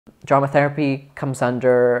Dramatherapy comes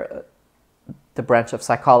under the branch of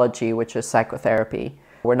psychology, which is psychotherapy.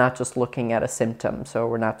 We're not just looking at a symptom, so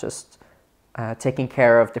we're not just taking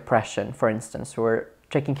care of depression, for instance. We're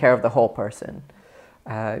taking care of the whole person,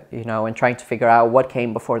 you know, and trying to figure out what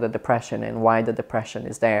came before the depression and why the depression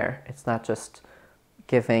is there. It's not just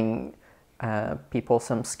giving people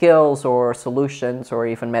some skills or solutions or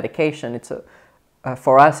even medication.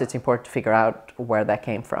 For us, it's important to figure out where that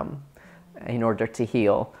came from in order to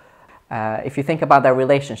heal. If you think about that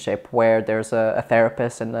relationship where there's a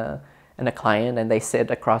therapist and a client, and they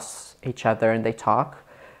sit across each other and they talk,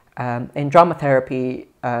 in drama therapy,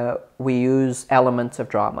 we use elements of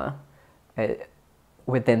drama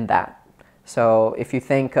within that. So if you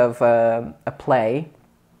think of a play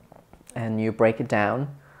and you break it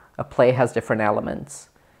down, a play has different elements.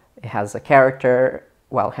 It has a character,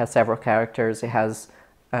 well, it has several characters. It has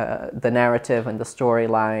the narrative and the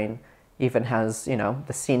storyline. Even has, you know,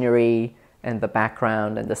 the scenery and the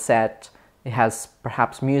background and the set. It has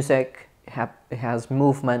perhaps music. It has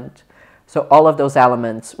movement. So all of those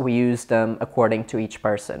elements, we use them according to each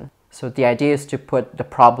person. So the idea is to put the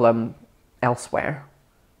problem elsewhere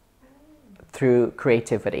through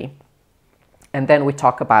creativity. And then we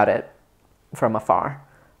talk about it from afar.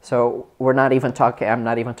 So I'm not even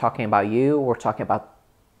talking about you, we're talking about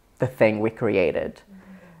the thing we created.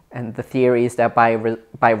 And the theory is that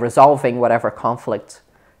by resolving whatever conflict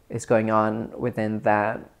is going on within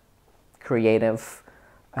that creative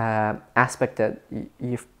aspect that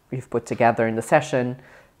you've put together in the session,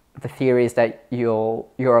 the theory is that your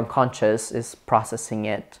unconscious is processing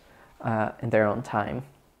it in their own time.